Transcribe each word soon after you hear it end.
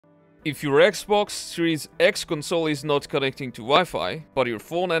If your Xbox Series X console is not connecting to Wi-Fi, but your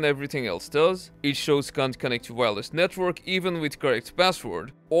phone and everything else does, it shows can't connect to wireless network even with correct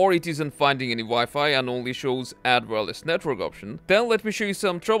password, or it isn't finding any Wi-Fi and only shows add wireless network option, then let me show you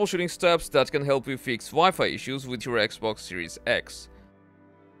some troubleshooting steps that can help you fix Wi-Fi issues with your Xbox Series X.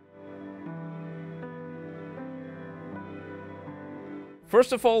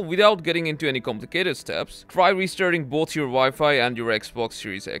 First of all, without getting into any complicated steps, try restarting both your Wi-Fi and your Xbox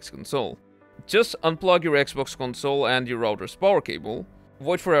Series X console. Just unplug your Xbox console and your router's power cable,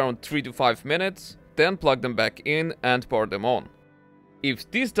 wait for around 3 to 5 minutes, then plug them back in and power them on.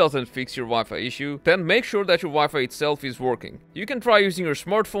 If this doesn't fix your Wi-Fi issue, then make sure that your Wi-Fi itself is working. You can try using your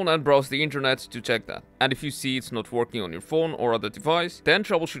smartphone and browse the internet to check that. And if you see it's not working on your phone or other device, then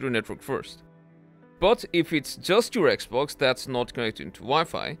troubleshoot your network first. But if it's just your Xbox that's not connected to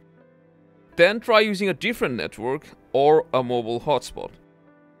Wi-Fi, then try using a different network or a mobile hotspot.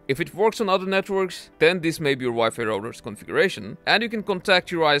 If it works on other networks, then this may be your Wi-Fi router's configuration, and you can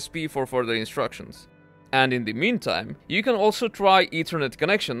contact your ISP for further instructions. And in the meantime, you can also try Ethernet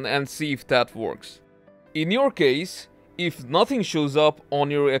connection and see if that works. In your case, if nothing shows up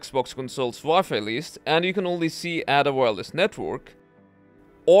on your Xbox console's Wi-Fi list and you can only see add a wireless network,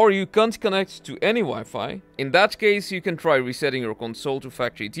 or you can't connect to any Wi-Fi, in that case you can try resetting your console to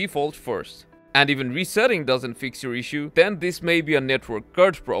factory default first. And even resetting doesn't fix your issue, then this may be a network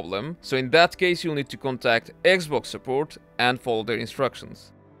card problem, so in that case you'll need to contact Xbox support and follow their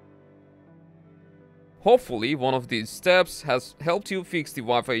instructions. Hopefully one of these steps has helped you fix the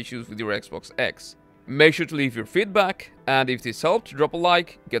Wi-Fi issues with your Xbox X. Make sure to leave your feedback, and if this helped, drop a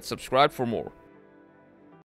like, get subscribed for more.